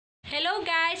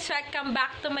guys! Welcome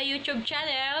back to my YouTube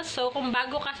channel. So, kung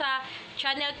bago ka sa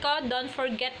channel ko, don't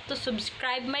forget to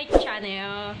subscribe my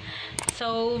channel.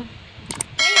 So,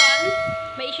 ngayon,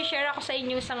 may isi-share ako sa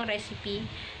inyo isang recipe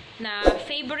na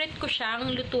favorite ko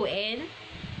siyang lutuin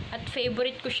at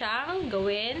favorite ko siyang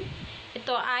gawin.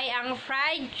 Ito ay ang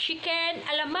fried chicken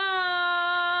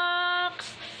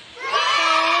alamax. So,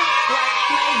 watch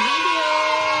my video!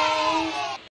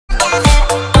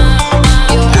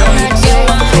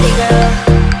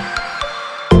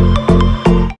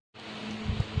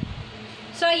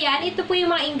 So, yan. Ito po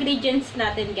yung mga ingredients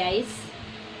natin, guys.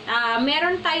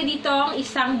 Meron tayo ditong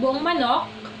isang buong manok.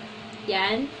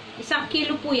 Yan. 1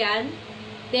 kilo po yan.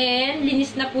 Then,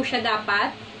 linis na po siya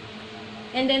dapat.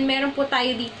 And then, meron po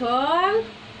tayo ditong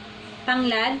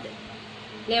tanglad,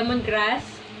 lemongrass.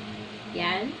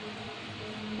 Yan.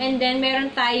 And then,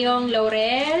 meron tayong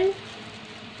laurel.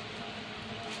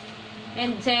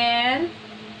 And then,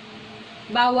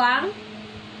 bawang.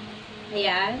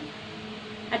 Ayan.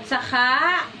 At saka,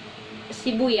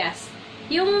 sibuyas.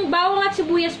 Yung bawang at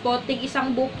sibuyas po,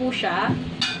 tig-1 buo po siya.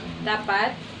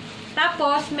 Dapat.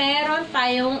 Tapos, meron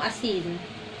tayong asin.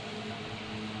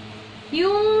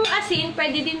 Yung asin,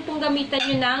 pwede din pong gamitan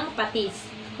nyo ng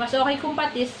patis. Mas okay kung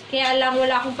patis. Kaya lang,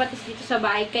 wala akong patis dito sa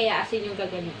bahay. Kaya asin yung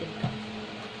gagamitin ko.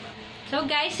 So,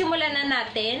 guys, simulan na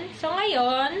natin. So,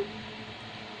 ngayon,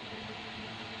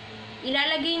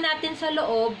 ilalagay natin sa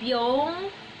loob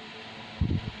yung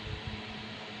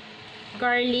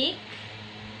garlic.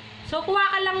 So, kuha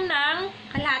ka lang ng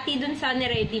kalahati dun sa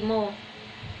niready mo.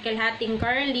 Kalahating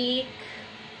garlic.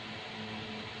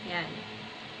 Yan.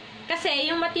 Kasi,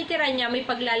 yung matitira niya, may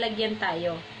paglalagyan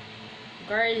tayo.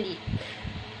 Garlic.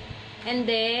 And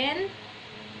then,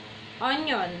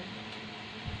 onion.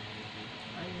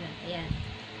 Onion. Ayan.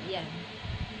 Ayan.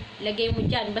 Lagay mo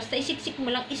dyan. Basta isiksik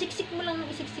mo lang. Isiksik mo lang ng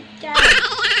isiksik dyan.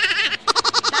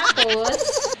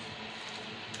 Tapos,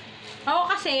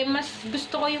 ako kasi, mas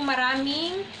gusto ko yung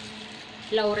maraming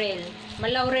laurel.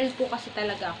 Malaurel po kasi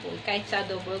talaga ako. Kahit sa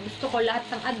adobo. Gusto ko lahat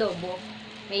ng adobo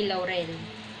may laurel.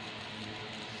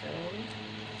 So,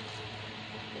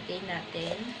 lagay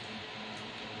natin.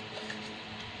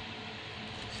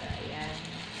 So, ayan.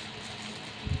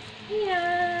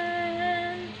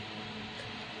 Ayan.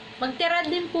 Magtira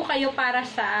din po kayo para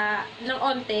sa, ng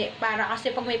onte, para kasi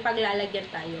pag may paglalagyan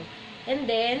tayo. And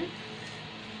then,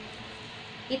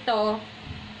 ito,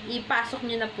 ipasok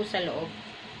nyo na po sa loob.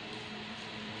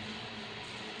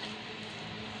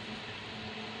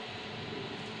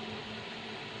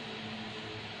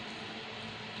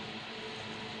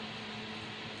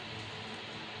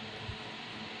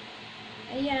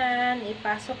 Ayan,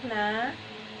 ipasok na.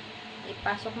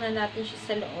 Ipasok na natin siya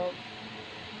sa loob.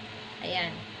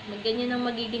 Ayan. Ganyan ang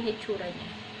magiging hitsura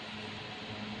niya.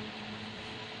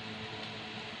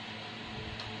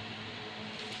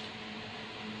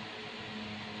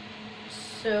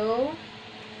 So,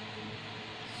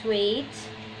 wait.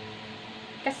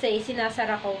 Kasi,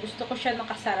 sinasara ko. Gusto ko siya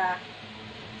nakasara.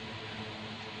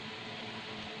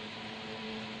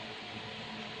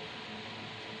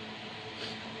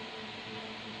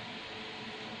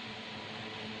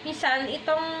 Minsan,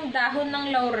 itong dahon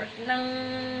ng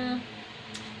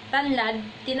tanlad,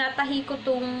 tinatahi ko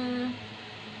tong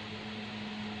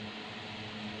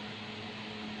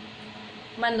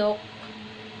manok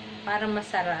para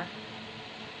masara.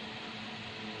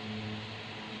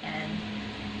 Yan.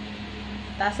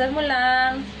 Butasan mo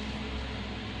lang.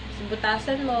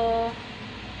 Butasan mo.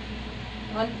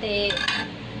 Konti.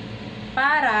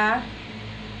 Para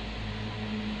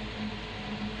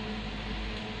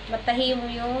matahi mo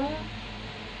yung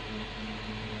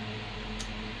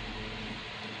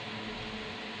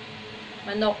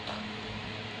manok.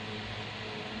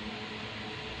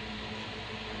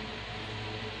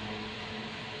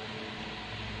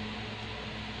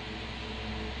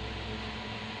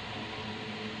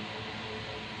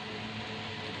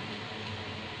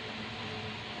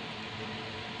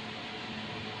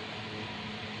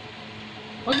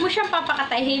 Huwag mo siyang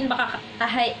papakatahin, baka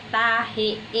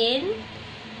tahiin.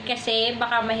 Kasi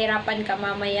baka mahirapan ka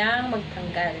mamayang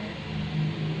magtanggal.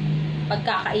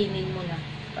 Pagkakainin mo na.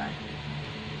 Diba?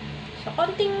 So,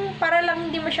 konting para lang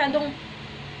hindi masyadong...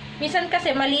 Minsan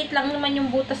kasi maliit lang naman yung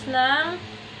butas ng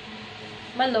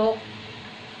manok.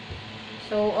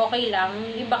 So, okay lang.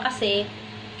 Yung iba kasi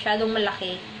masyadong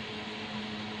malaki.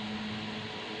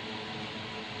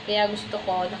 Kaya gusto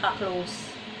ko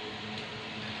naka-close.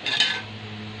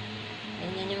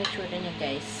 Ganyan yung itsura niya,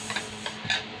 guys.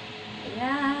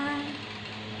 Ayan.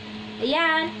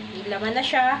 Ayan. Ilaman na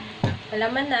siya.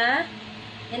 Malaman na.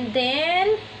 And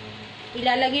then,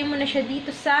 ilalagay mo na siya dito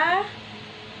sa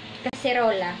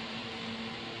kaserola.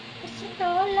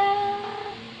 Kasinola.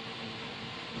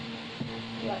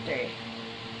 Water.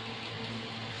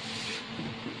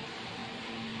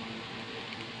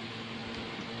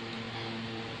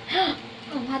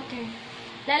 Oh, water.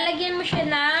 Lalagyan mo siya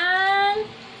ng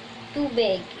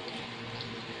tubig.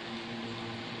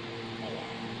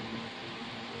 Ayan.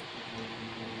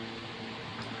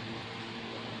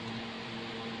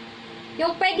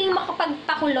 Yung pwedeng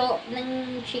makapagpakulo ng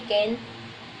chicken.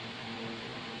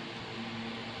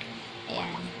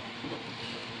 Ayan.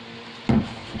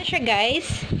 Ano siya,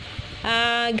 guys?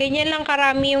 Ganyan lang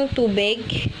karami yung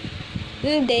tubig.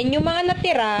 And then, yung mga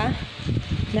natira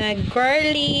na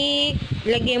garlic,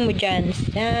 lagay mo dyan.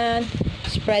 Yan.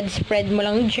 Spread mo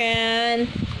lang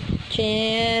dyan.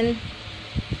 Dyan.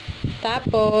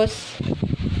 Tapos,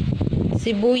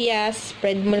 sibuyas,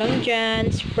 spread mo lang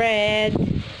dyan. Spread.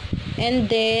 And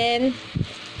then,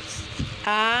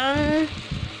 ang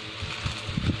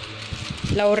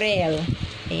Laurel.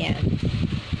 Ayan.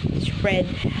 Spread.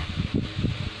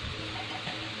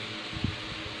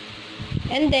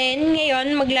 And then,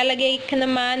 ngayon, maglalagay ka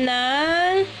naman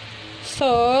ng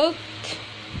salt.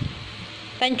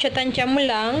 Tansya-tansya mo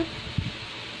lang.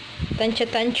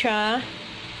 Tansya-tansya.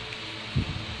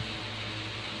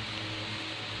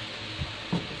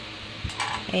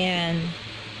 Ayan.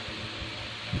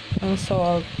 Ang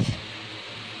salt.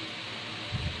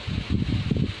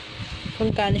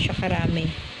 Kung gaano siya karami.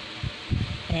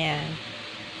 Ayan.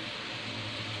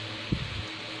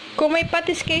 Kung may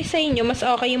patis kayo sa inyo, mas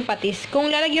okay yung patis. Kung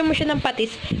lalagyan mo siya ng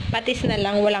patis, patis na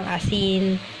lang, walang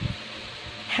asin.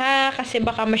 Ha, kasi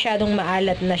baka masyadong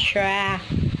maalat na siya.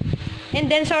 And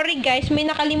then, sorry guys, may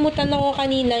nakalimutan ako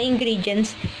kanina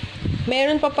ingredients.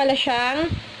 Meron pa pala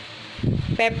siyang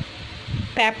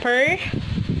pepper.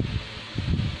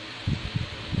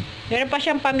 Meron pa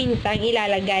siyang pamintang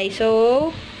ilalagay.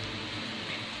 So,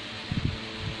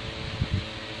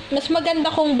 mas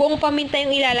maganda kung buong paminta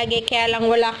yung ilalagay, kaya lang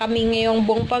wala kami ngayong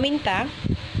buong paminta.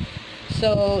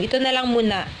 So, ito na lang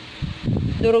muna.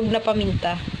 Durog na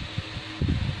paminta.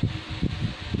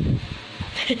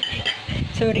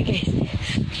 Sorry guys.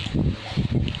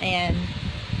 Ayan.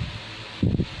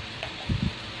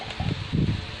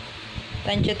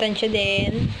 Tansya-tansya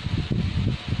din.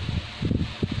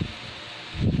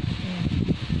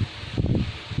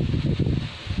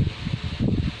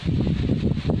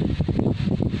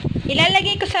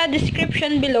 Ilalagay ko sa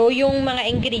description below yung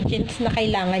mga ingredients na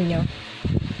kailangan nyo.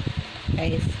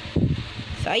 Guys.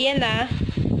 So, ayan na.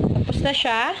 Tapos na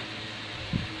siya.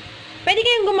 Pwede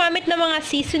kayong gumamit ng mga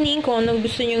seasoning kung anong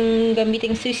gusto nyong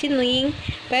gamiting seasoning.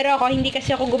 Pero ako, hindi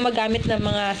kasi ako gumagamit ng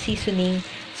mga seasoning.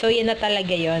 So, yan na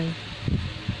talaga yon.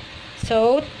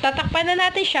 So, tatakpan na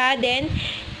natin siya. Then,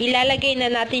 ilalagay na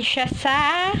natin siya sa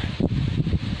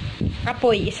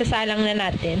apoy. Isasalang na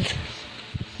natin.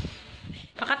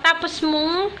 Pagkatapos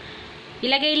mong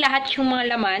ilagay lahat yung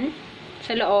mga laman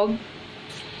sa loob,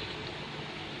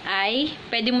 ay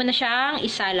pwede mo na siyang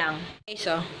isalang. Okay,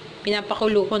 so,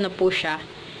 pinapakulo ko na po siya.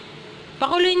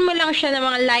 Pakuluin mo lang siya ng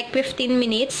mga like 15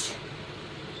 minutes.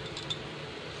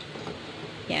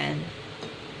 Yan.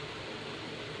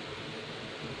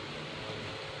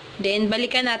 Then,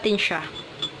 balikan natin siya.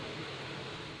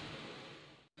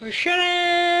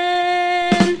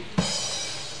 Sharan!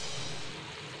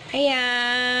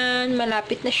 Ayan,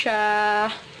 malapit na siya.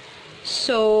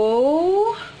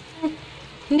 So,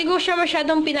 hindi ko siya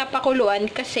masyadong pinapakuluan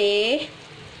kasi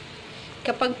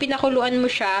kapag pinakuluan mo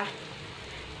siya,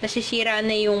 nasisira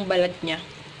na yung balat niya.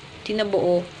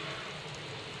 Tinabuo.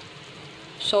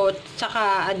 So,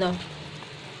 saka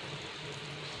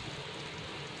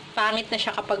pangit na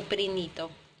siya kapag prinito.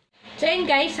 So, yun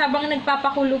guys, habang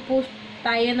nagpapakulo po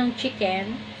tayo ng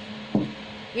chicken,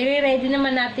 i-ready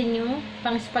naman natin yung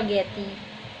pang spaghetti.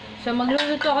 So,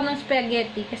 magluluto ako ng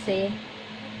spaghetti kasi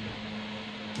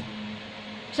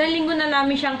sa linggo na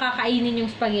namin siyang kakainin yung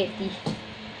spaghetti.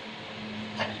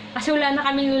 Kasi wala na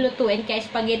kaming lulutuin, kaya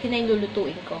spaghetti na yung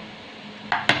lulutuin ko.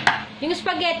 Yung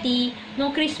spaghetti,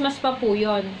 nung Christmas pa po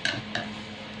yun.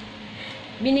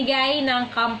 Binigay ng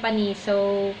company.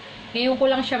 So, ngayon ko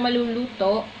lang siya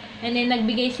maluluto. And then,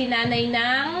 nagbigay si nanay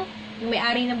ng yung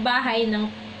may-ari ng bahay ng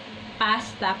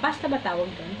pasta. Pasta ba tawag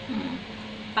doon?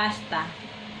 Pasta.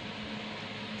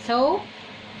 So,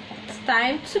 it's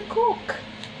time to cook.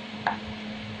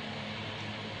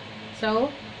 So,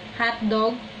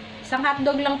 hotdog. Isang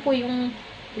hotdog lang po yung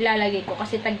ilalagay ko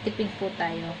kasi tagtipid po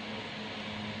tayo.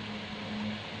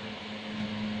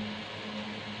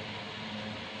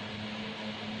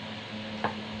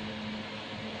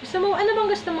 Gusto mo, ano bang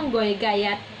gusto mong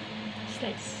gayat?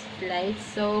 Slice. slice.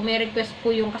 So, may request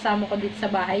po yung kasama ko dito sa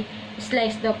bahay.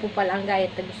 Slice daw po pala ang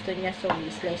gayat na gusto niya. So,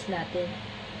 i-slice natin.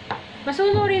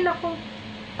 Masuno rin ako.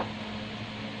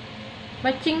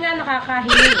 Matching nga,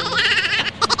 nakakahiling.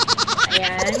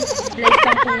 Ayan. Slice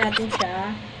lang po natin siya.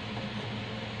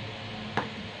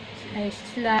 Slice,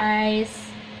 slice.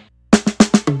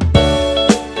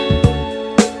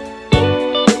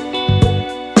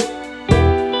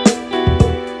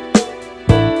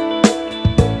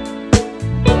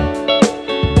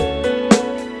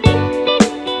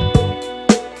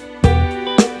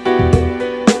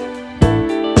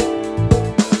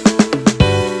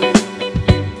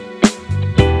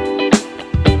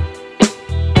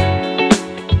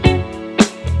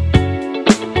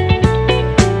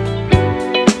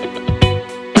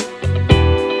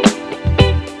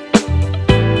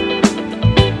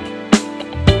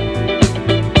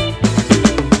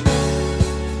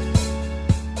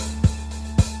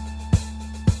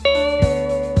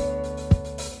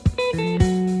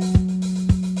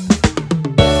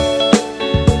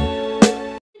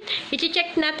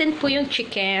 I-check natin po yung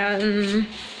chicken.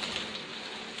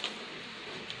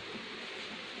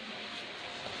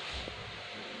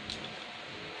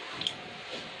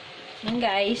 Yan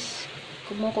guys.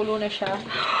 Kumukulo na siya.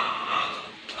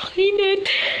 Ang init.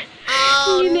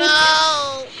 Oh no!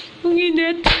 Ang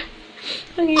init.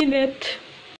 Ang init.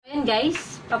 Ayan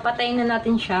guys. Papatayin na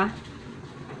natin siya.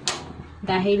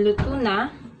 Dahil luto na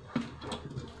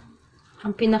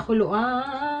ang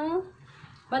pinakuluang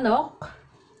manok.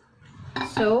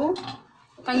 So,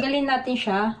 tanggalin natin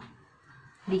siya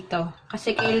dito.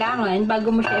 Kasi kailangan, bago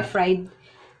mo siya i-fried,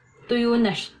 tuyo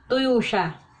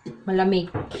siya. Malamig.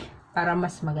 Para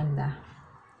mas maganda.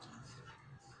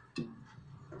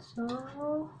 So,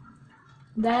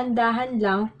 dahan-dahan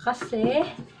lang kasi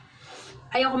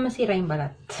ayoko masira yung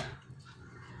balat.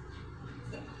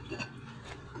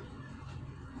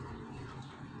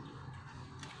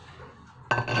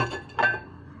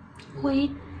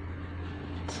 Wait.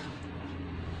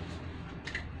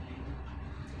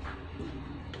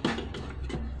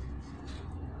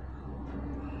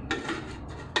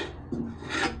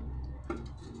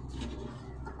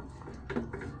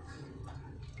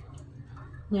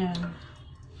 Yan.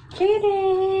 Tada!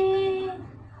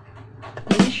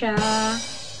 Yan siya.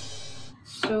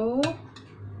 So,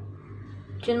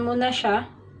 dyan muna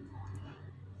siya.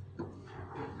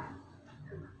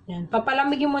 Yan.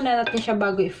 Papalamigin muna natin siya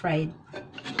bago i-fried.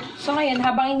 So, ngayon,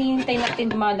 habang hinihintay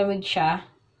natin malamig siya,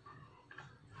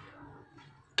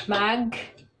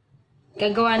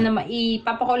 gagawa na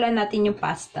ipapakulan natin yung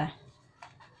pasta.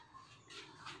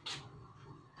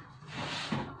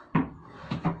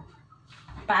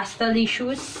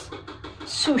 Pastalicious,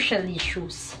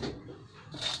 sushilicious.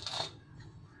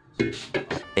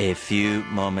 A few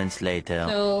moments later.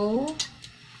 So,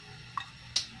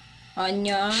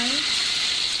 onion.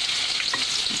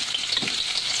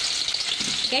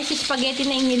 Guys, spaghetti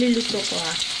na yung niluluto ko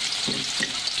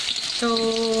So,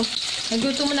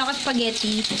 nagluto muna ako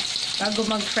spaghetti bago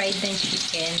mag-fried ng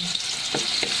chicken.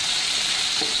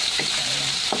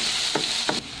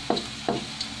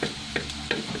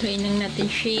 Tuyin lang natin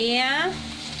siya.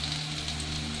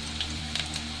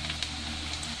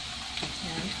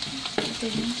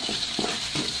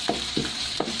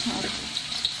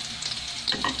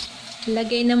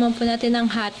 Lagay naman po natin ang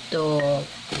hotdog.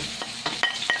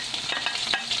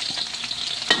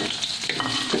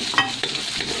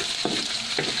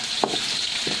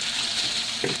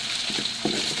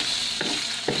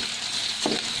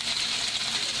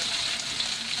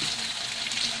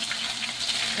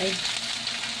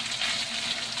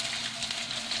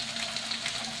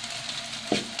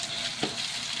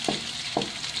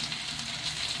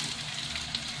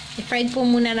 I-fried po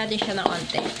muna natin siya ng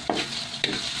onte.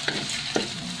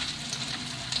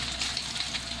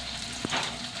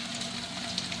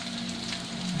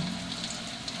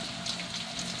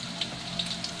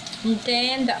 And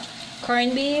then, the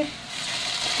corned beef.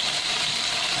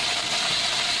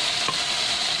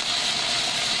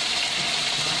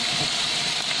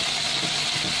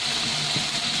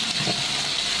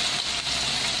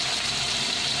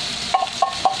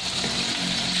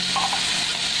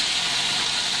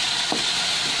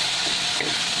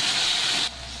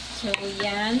 So,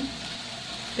 yan.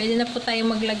 Pwede na po tayo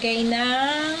maglagay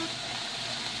ng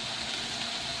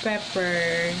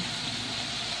pepper.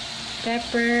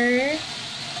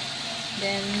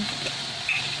 Then,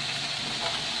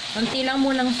 konti lang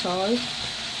munang salt.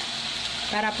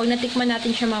 Para pag natikman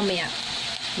natin siya mamaya,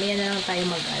 maya na lang tayo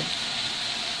mag-add.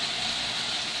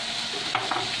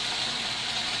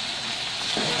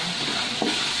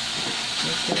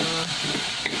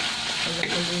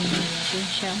 Pagkakuloyin na natin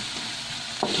siya.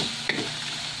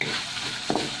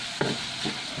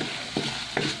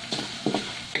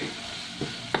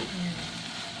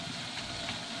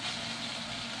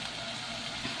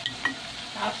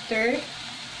 After,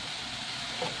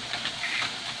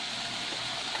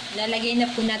 lalagay na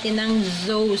po natin ng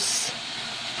sauce.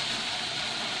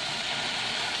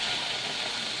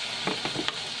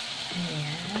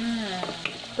 Ayan.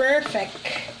 Perfect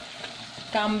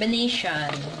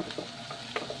combination.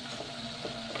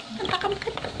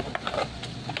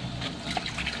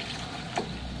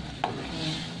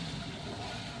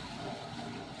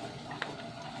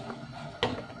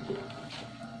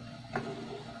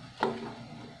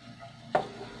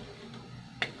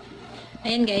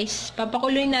 Ayan guys,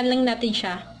 papakuloyin na lang natin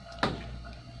siya.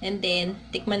 And then,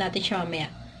 tikman natin siya mamaya.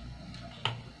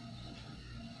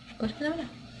 Pause mo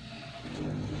naman.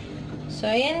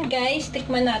 So, ayan guys,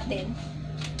 tikman natin.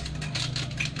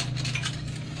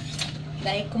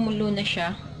 Dahil kumulo na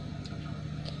siya.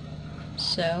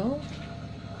 So,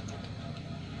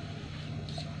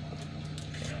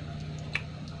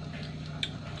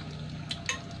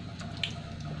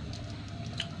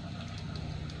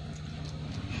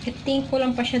 iting ko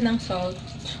lang pa siya ng salt.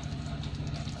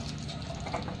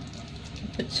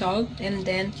 Put salt and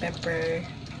then pepper.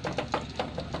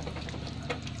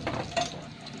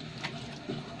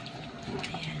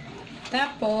 Ayan.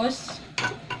 Tapos,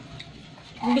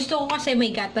 gusto ko kasi may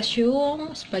gatas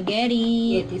yung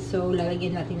spaghetti. So,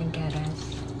 lalagyan natin ng gatas.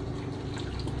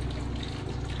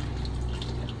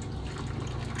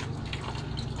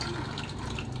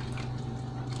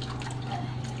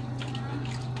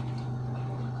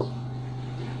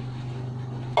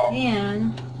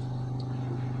 Ayan.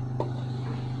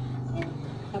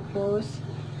 Tapos,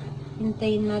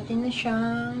 hintayin natin na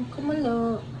siyang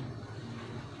kumulo.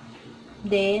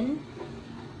 Then,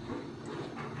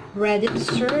 ready to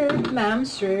serve, ma'am,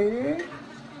 sir.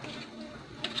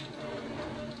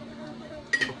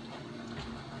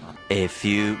 A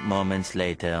few moments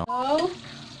later. So,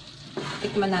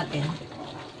 tikman natin.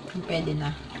 Kung pwede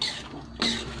na.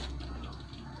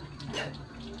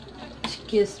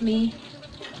 Excuse me.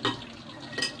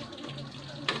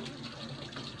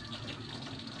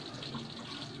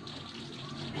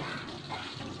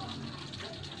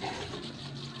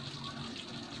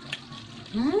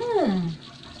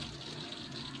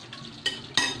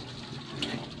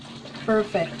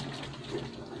 Perfect.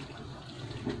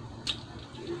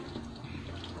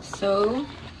 So,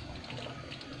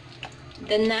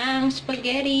 ito na ang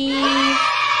spaghetti.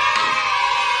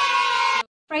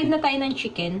 Fried na tayo ng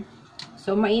chicken.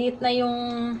 So, mainit na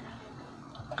yung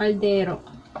kaldero.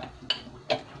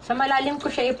 Sa malalim ko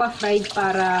siya ipa-fried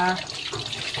para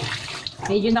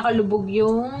medyo nakalubog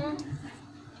yung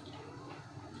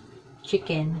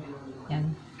chicken.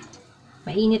 Yan.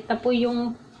 Mainit na po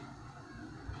yung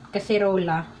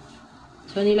kasirola.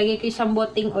 So, nilagay ko isang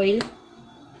boteng oil.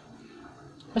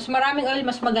 Mas maraming oil,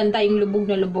 mas maganda yung lubog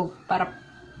na lubog para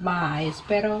maayos.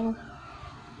 Pero,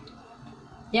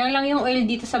 yan lang yung oil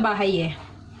dito sa bahay eh.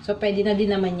 So, pwede na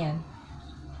din naman yan.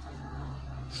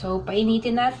 So,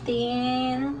 painitin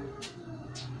natin.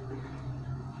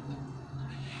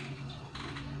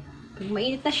 Pag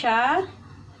mainit na siya,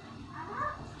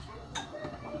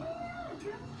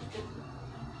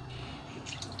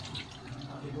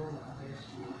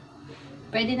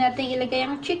 pwede natin ilagay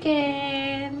ang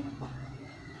chicken.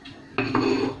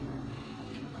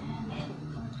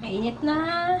 Mainit na.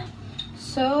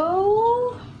 So,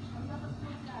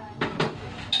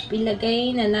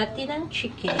 ilagay na natin ang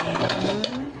chicken.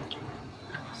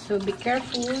 So, be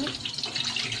careful.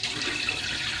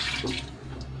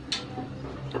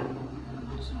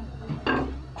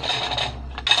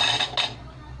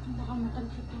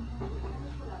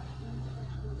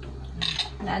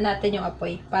 Naan natin yung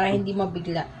apoy para hindi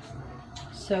mabigla.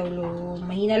 So,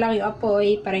 mahina lang yung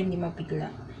apoy para hindi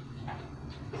mabigla.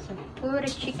 So, puro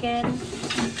chicken.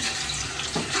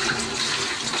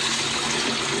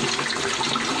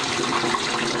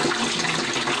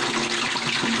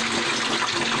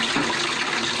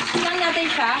 Tingnan natin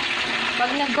siya.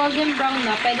 Pag nag-golden brown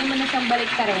na, pwede mo na siyang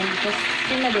baliktarin. Tapos,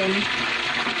 yun na din.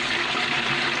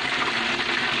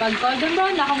 Pag golden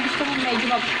brown na, kung gusto mo medyo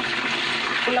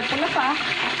pula-pula pa.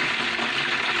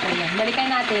 So, yan. Balikan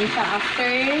natin sa after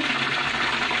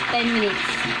 10 minutes.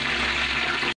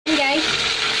 And guys,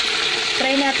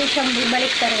 try natin siyang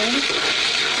ibalik ta rin.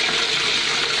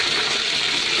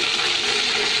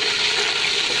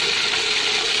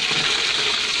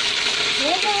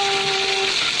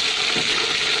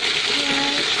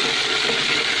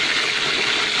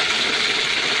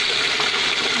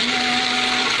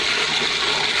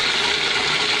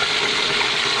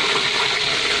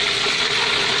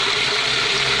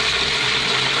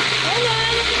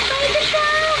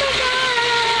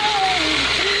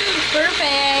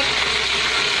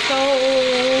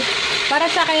 Para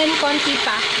sa akin, konting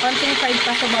fried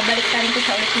pa. So, babalik na rin ko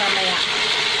siya ulit mamaya.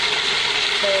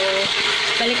 So,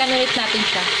 balikan ulit natin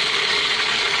siya.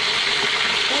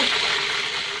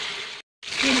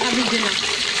 Yun, video na.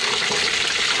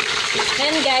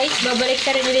 Ayan guys, babalik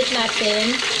na rin ulit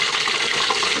natin.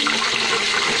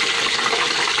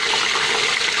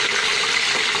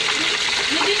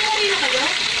 Nabinari na kayo?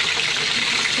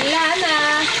 Wala na.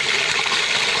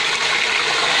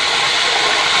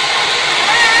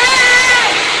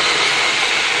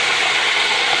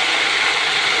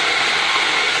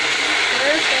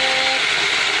 Perfect.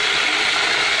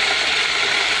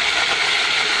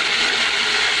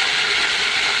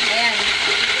 Ayan.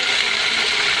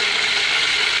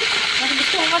 Mas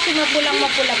gusto ko kasi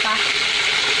mapulang-mapula pa.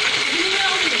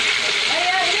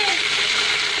 Ayan.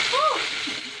 Oh.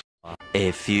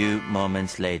 A few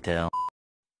moments later.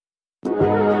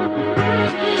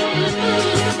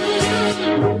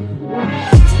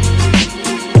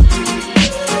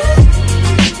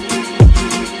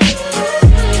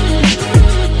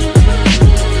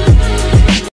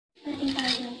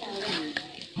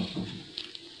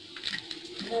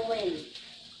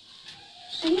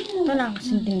 Ito lang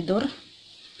kasing tindor.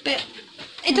 Pero,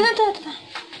 ito na.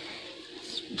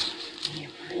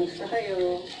 Gusto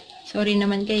kayo. Sorry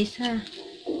naman guys ha.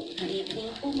 Good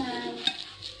evening po, ma'am.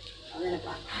 Wala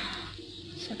pa.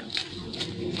 Sarap.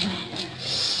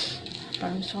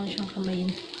 Parang gusto ko siyang kamayin.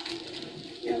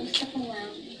 Kamusta po,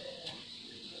 ma'am?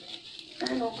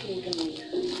 Paano okay ka muna?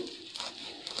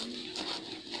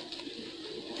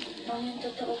 Ma'am, yung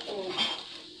totoo po.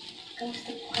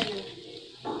 Kamusta po kayo?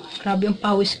 Grabe ang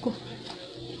pawis ko.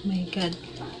 Oh my God.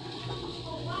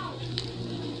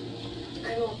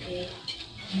 I'm okay.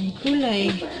 May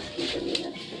kulay. Pa-asking kami na.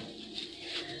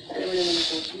 Alam mo naman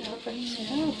ako.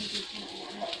 Sarap.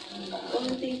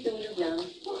 Konting tulog lang.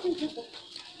 Okay na po.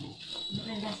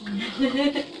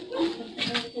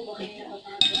 Hindi po ba kayo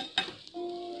nakapagod?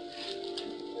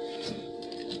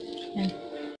 Yan.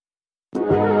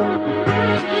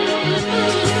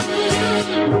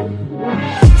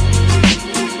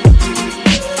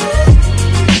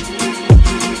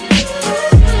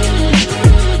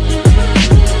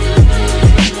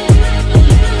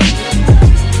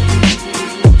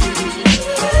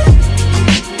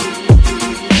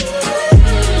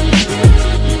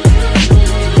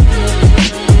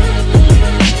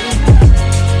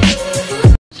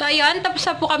 Ayun, tapos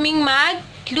na po kaming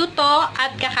magluto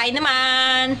at kakain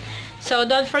naman. So,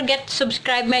 don't forget to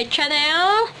subscribe my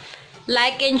channel,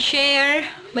 like and share.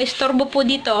 May storbo po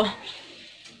dito.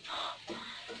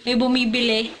 May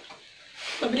bumibili.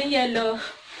 Pabling yellow.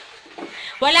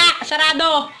 Wala!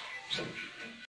 Sarado!